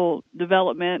spiritual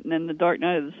development and then the dark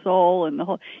night of the soul and the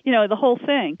whole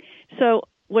thing. So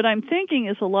what I'm thinking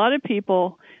is a lot of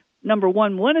people, number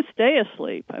one, want to stay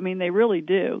asleep. I mean, they really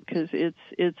do, because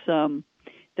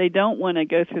they don't want to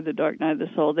go through the dark night of the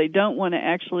soul. They don't want to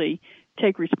actually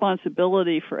take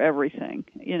responsibility for everything,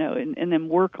 and then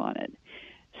work on it.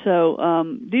 So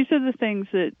these are the things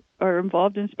that are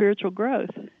involved in spiritual growth.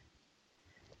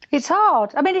 It's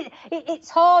hard. I mean, it's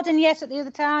hard, and yet at the other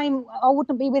time, I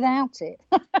wouldn't be without it.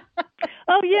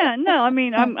 Oh yeah, no. I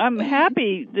mean, I'm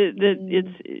happy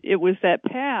that it was that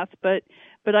path, but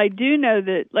I do know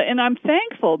that, and I'm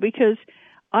thankful because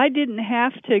I didn't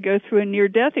have to go through a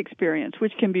near-death experience,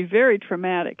 which can be very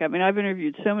traumatic. I mean, I've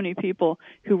interviewed so many people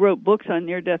who wrote books on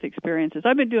near-death experiences.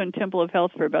 I've been doing Temple of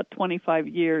Health for about 25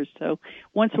 years, so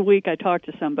once a week I talk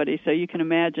to somebody, so you can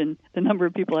imagine the number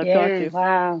of people I've talked to,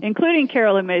 wow. Including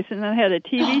Carolyn Mason. I had a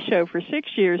TV show for 6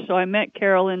 years, so I met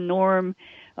Carolyn, Norm,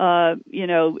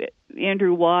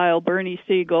 Andrew Weil, Bernie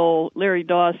Siegel, Larry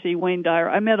Dawsey, Wayne Dyer.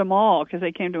 I met them all because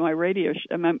they came to my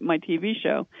my TV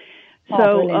show.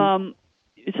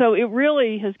 So it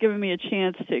really has given me a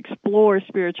chance to explore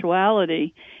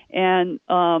spirituality, and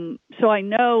so I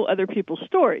know other people's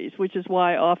stories, which is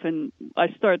why often I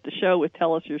start the show with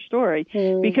 "Tell us your story,"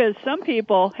 because some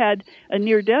people had a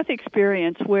near-death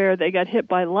experience where they got hit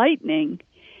by lightning,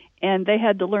 and they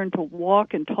had to learn to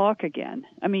walk and talk again.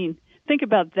 I mean, think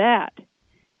about that.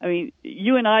 I mean,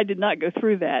 you and I did not go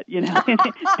through that,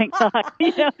 thank God.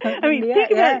 I mean,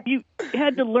 think about it. You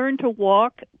had to learn to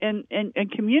walk and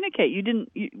communicate.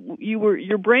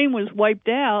 Your brain was wiped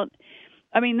out.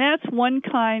 I mean, that's one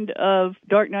kind of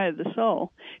dark night of the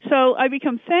soul. So I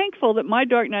become thankful that my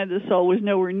dark night of the soul was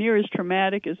nowhere near as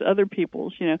traumatic as other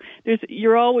people's.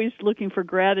 You're always looking for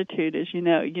gratitude, as you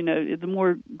know. The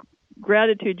more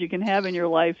gratitude you can have in your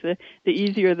life, the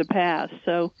easier the path.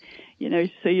 So,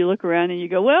 so you look around and you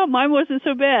go, well, mine wasn't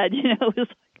so bad. It was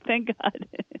like, thank God.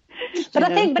 But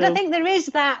I think there is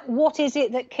that. What is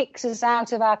it that kicks us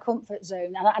out of our comfort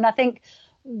zone? And I think,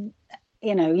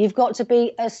 you've got to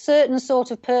be a certain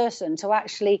sort of person to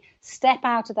actually step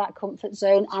out of that comfort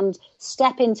zone and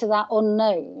step into that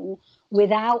unknown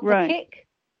without the kick.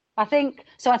 I think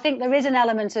there is an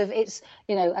element of it's,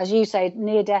 as you say,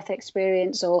 near-death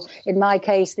experience, or in my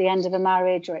case, the end of a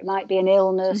marriage, or it might be an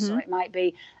illness, or it might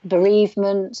be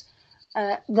bereavement,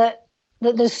 that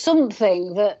there's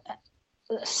something that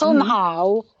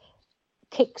somehow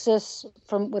kicks us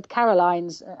from, with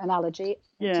Caroline's analogy,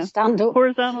 to stand up.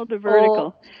 Horizontal to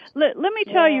vertical. Let me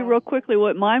tell you real quickly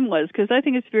what mine was, because I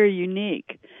think it's very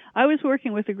unique. I was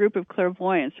working with a group of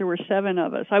clairvoyants. There were 7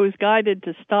 of us. I was guided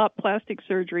to stop plastic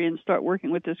surgery and start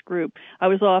working with this group. I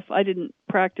was off. I didn't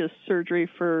practice surgery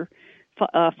for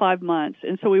 5 months.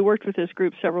 And so we worked with this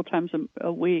group several times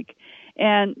a week.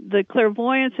 And the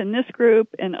clairvoyants in this group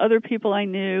and other people I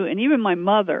knew, and even my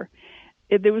mother,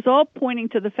 it was all pointing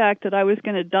to the fact that I was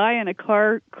going to die in a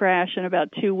car crash in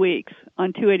about 2 weeks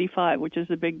on 285, which is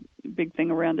a big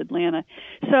thing around Atlanta.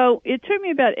 So it took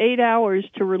me about 8 hours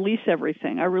to release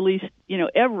everything. I released,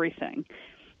 everything.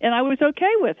 And I was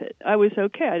okay with it. I was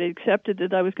okay. I accepted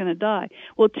that I was going to die.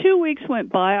 Well, 2 weeks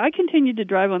went by. I continued to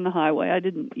drive on the highway. I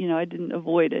didn't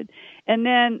avoid it. And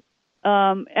then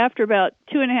after about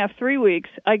 2.5, 3 weeks,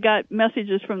 I got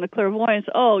messages from the clairvoyants,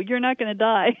 "Oh, you're not going to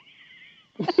die."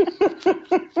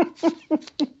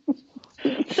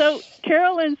 So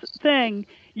Carolyn's thing,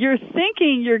 you're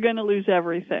thinking you're going to lose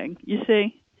everything, you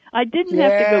see. I didn't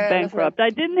have to go bankrupt. I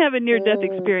didn't have a near-death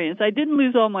experience. I didn't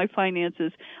lose all my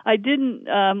finances. I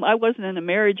wasn't in a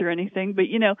marriage or anything, but,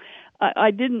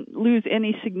 I didn't lose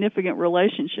any significant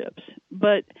relationships.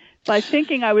 But by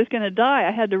thinking I was going to die,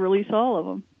 I had to release all of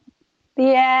them.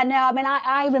 Yeah, no, I mean,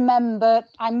 I remember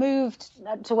I moved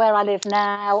to where I live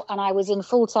now, and I was in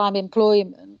full-time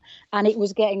employment, and it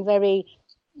was getting very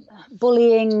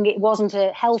bullying. It wasn't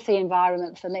a healthy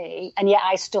environment for me, and yet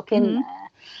I stuck in there.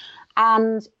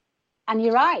 And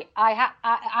you're right.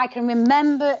 I can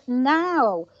remember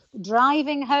now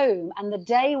driving home, and the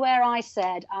day where I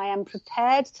said, I am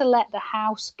prepared to let the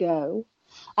house go.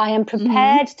 I am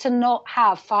prepared to not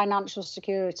have financial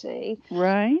security.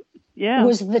 Right. Yeah.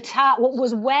 Was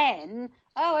when,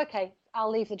 okay, I'll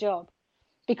leave the job.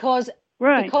 Because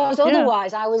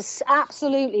otherwise I was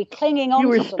absolutely clinging on to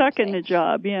something. You were stuck in the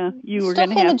job, yeah. You were going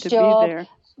to have to be there.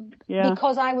 Yeah.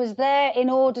 Because I was there in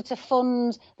order to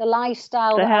fund the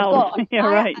lifestyle I've got.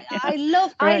 I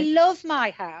love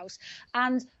my house.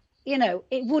 And,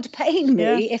 it would pain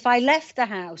me if I left the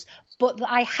house. But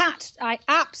I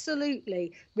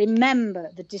absolutely remember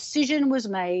the decision was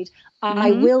made.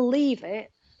 I will leave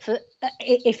it.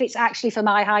 If it's actually for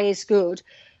my highest good,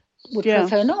 would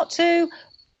prefer not to,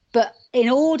 but in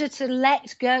order to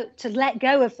let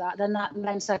go of that, then that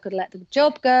meant I could let the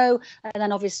job go, and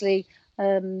then obviously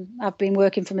I've been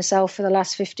working for myself for the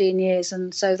last 15 years,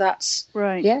 and so that's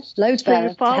loads better. So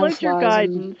you followed your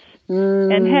guidance,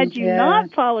 and had you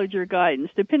not followed your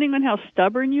guidance, depending on how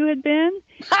stubborn you had been,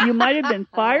 you might have been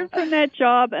fired from that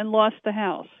job and lost the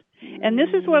house. And this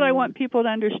is what I want people to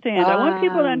understand. I want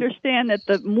people to understand that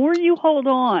the more you hold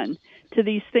on to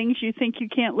these things you think you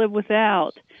can't live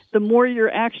without, the more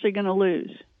you're actually going to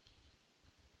lose.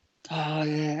 Oh,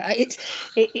 yeah.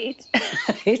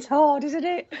 It's hard, isn't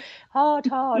it? Hard,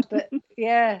 but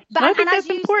yeah. But I think that's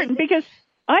important because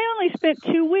I only spent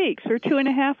 2 weeks or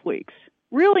 2.5 weeks.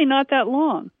 Really not that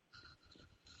long.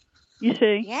 You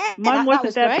see? Yeah, mine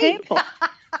wasn't that painful.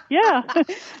 Yeah.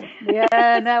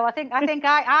 Yeah, no, I think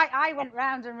I went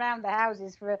round and round the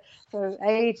houses for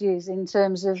ages in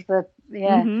terms of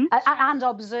and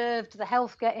observed the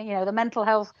health getting, the mental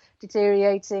health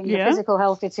deteriorating, the physical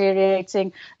health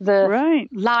deteriorating, the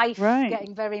life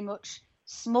getting very much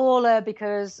smaller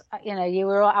because I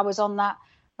was on that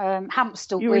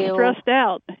hamster wheel. You were stressed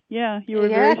out. Yeah, you were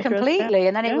very stressed completely. out.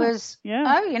 And then it was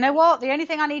you know what? The only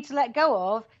thing I need to let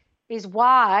go of is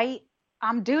why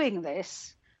I'm doing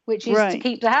this, which is to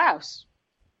keep the house.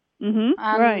 Mm-hmm.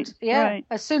 And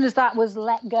as soon as that was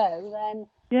let go, then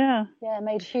it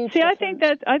made huge difference.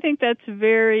 I think that's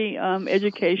very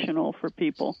educational for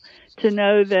people to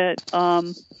know that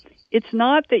it's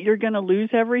not that you're going to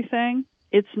lose everything.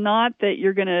 It's not that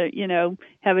you're going to,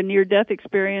 have a near-death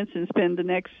experience and spend the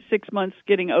next 6 months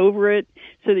getting over it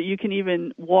so that you can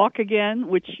even walk again,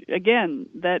 which, again,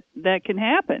 that can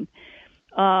happen.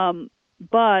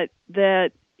 But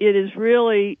that it is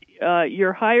really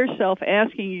your higher self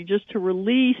asking you just to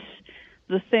release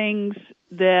the things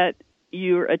that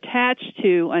you're attached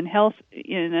to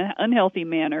in an unhealthy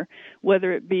manner,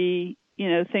 whether it be,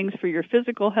 things for your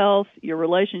physical health, your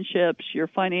relationships, your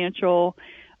financial,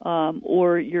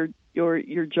 or your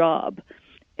your job.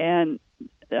 And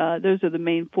those are the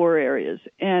main 4 areas.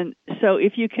 And so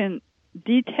if you can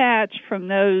detach from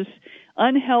those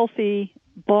unhealthy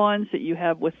bonds that you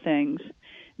have with things,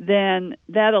 then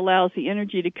that allows the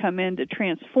energy to come in to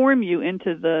transform you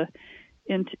into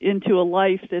a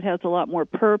life that has a lot more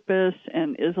purpose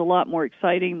and is a lot more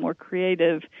exciting, more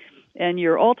creative, and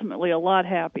you're ultimately a lot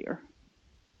happier.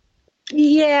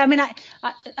 Yeah, I mean, I,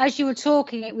 as you were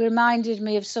talking, it reminded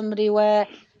me of somebody where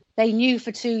they knew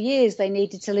for 2 years they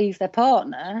needed to leave their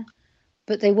partner,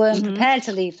 but they weren't prepared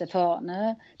to leave their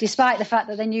partner, despite the fact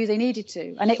that they knew they needed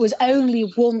to. And it was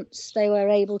only once they were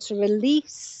able to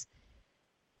release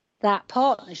that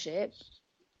partnership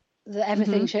that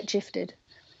everything shifted.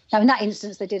 Now, in that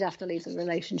instance, they did have to leave the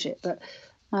relationship, but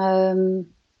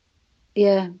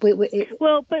yeah. But in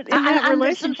that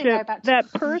relationship,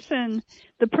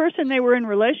 the person they were in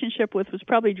relationship with was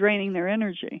probably draining their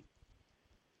energy.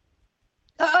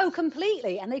 Oh,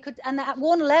 completely. And at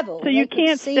one level. So you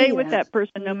can't stay with that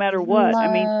person no matter what. No,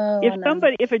 I mean,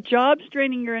 if a job's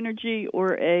draining your energy,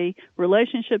 or a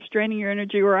relationship's draining your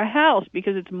energy, or a house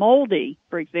because it's moldy,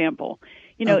 for example,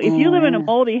 if you live in a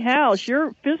moldy house,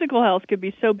 your physical health could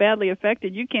be so badly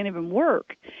affected you can't even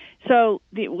work. So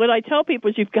what I tell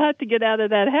people is you've got to get out of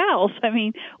that house. I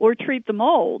mean, or treat the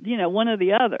mold. One or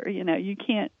the other. You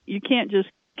can't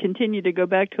just continue to go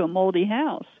back to a moldy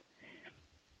house.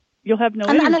 You'll have no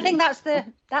energy. And I think that's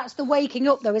the waking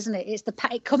up, though, isn't it? It's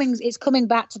coming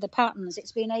back to the patterns.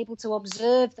 It's being able to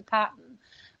observe the pattern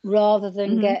rather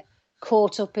than get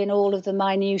caught up in all of the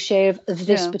minutiae of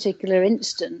this particular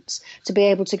instance, to be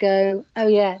able to go, oh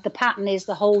yeah, the pattern is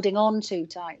the holding on too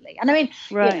tightly. And I mean,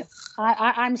 right.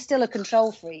 I'm still a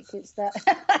control freak. It's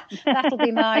that'll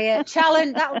be my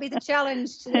challenge. That will be the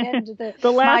challenge to the end of the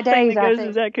last my days, thing that goes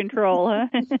is that control, huh?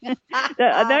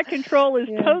 that control is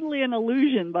totally an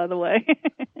illusion, by the way.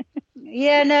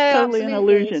 Yeah, no, totally absolutely. An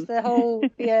illusion. It's the whole,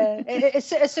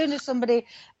 as soon as somebody,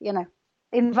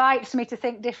 invites me to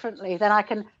think differently, then I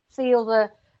can feel the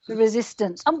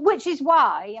resistance, which is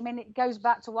why, I mean, it goes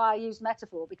back to why I use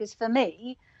metaphor, because for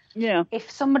me, if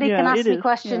somebody can ask me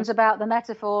questions about the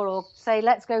metaphor, or say,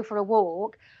 let's go for a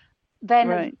walk,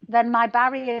 then my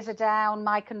barriers are down,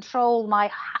 my control, my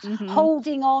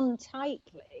holding on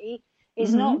tightly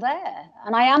is not there.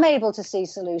 And I am able to see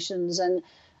solutions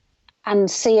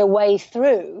and see a way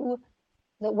through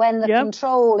that, when the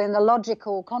control in the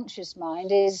logical conscious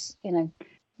mind is,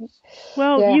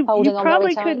 well, you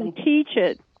probably couldn't teach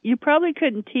it. You probably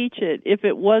couldn't teach it if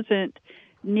it wasn't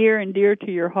near and dear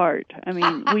to your heart. I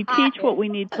mean, we teach what we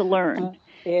need to learn.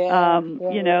 I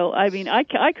mean,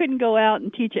 I couldn't go out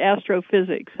and teach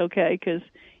astrophysics, okay, because,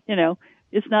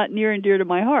 it's not near and dear to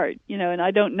my heart, and I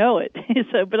don't know it.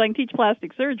 So, but I can teach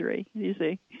plastic surgery, you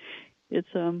see.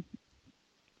 It's all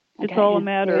a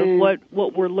matter of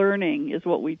what we're learning is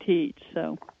what we teach,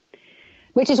 so.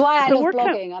 Which is why I love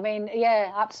blogging. I mean,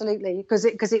 yeah, absolutely, because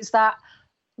it's that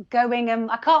going, and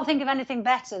I can't think of anything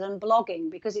better than blogging,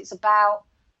 because it's about,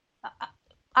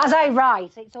 as I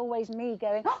write, it's always me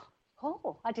going,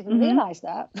 oh, I didn't realise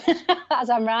that, as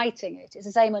I'm writing it. It's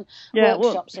the same on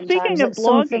workshops sometimes. Speaking of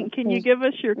blogging, can you give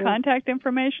us your contact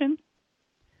information?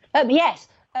 Yes,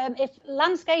 if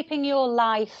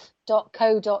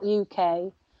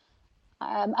landscapingyourlife.co.uk.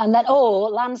 And then,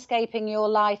 or landscaping your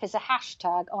life is a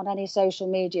hashtag on any social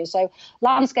media. So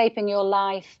landscaping your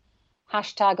life,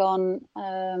 hashtag on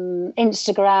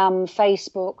Instagram,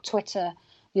 Facebook, Twitter.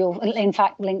 In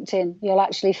fact, LinkedIn, you'll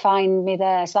actually find me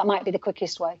there. So that might be the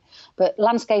quickest way. But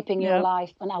landscaping your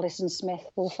life and Alison Smith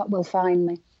will find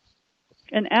me.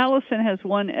 And Alison has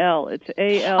one L. It's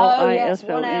Alison. Oh, yes,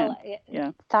 one L.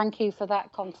 Yeah. Thank you for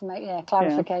that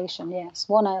clarification. Yeah. Yes,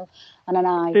 one L and an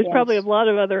I. There's probably a lot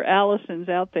of other Alisons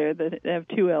out there that have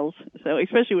 2 L's. So,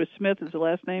 especially with Smith as the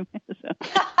last name.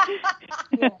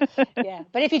 Yeah.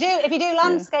 But if you do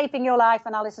landscaping your life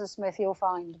and Alison Smith, you'll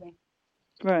find me.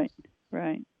 Right.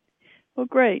 Well,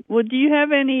 great. Well, do you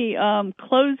have any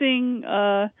closing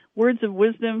words of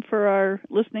wisdom for our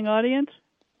listening audience?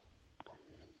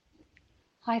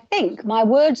 I think my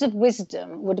words of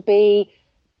wisdom would be,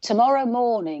 tomorrow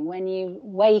morning when you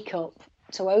wake up,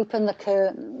 to open the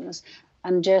curtains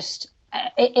and just,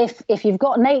 if you've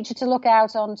got nature to look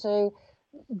out onto,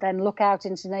 then look out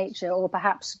into nature, or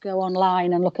perhaps go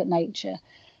online and look at nature,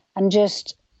 and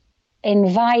just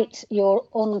invite your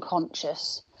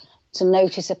unconscious to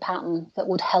notice a pattern that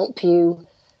would help you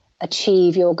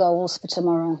achieve your goals for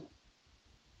tomorrow.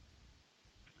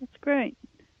 That's great.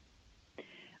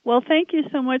 Well, thank you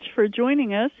so much for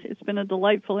joining us. It's been a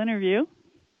delightful interview.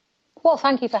 Well,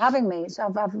 thank you for having me.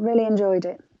 I've really enjoyed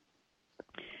it.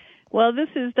 Well, this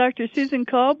is Dr. Susan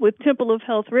Kolb with Temple of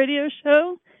Health Radio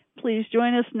Show. Please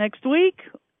join us next week,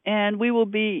 and we will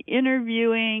be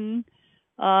interviewing.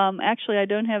 Actually, I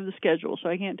don't have the schedule, so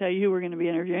I can't tell you who we're going to be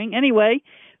interviewing. Anyway,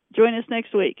 join us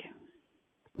next week.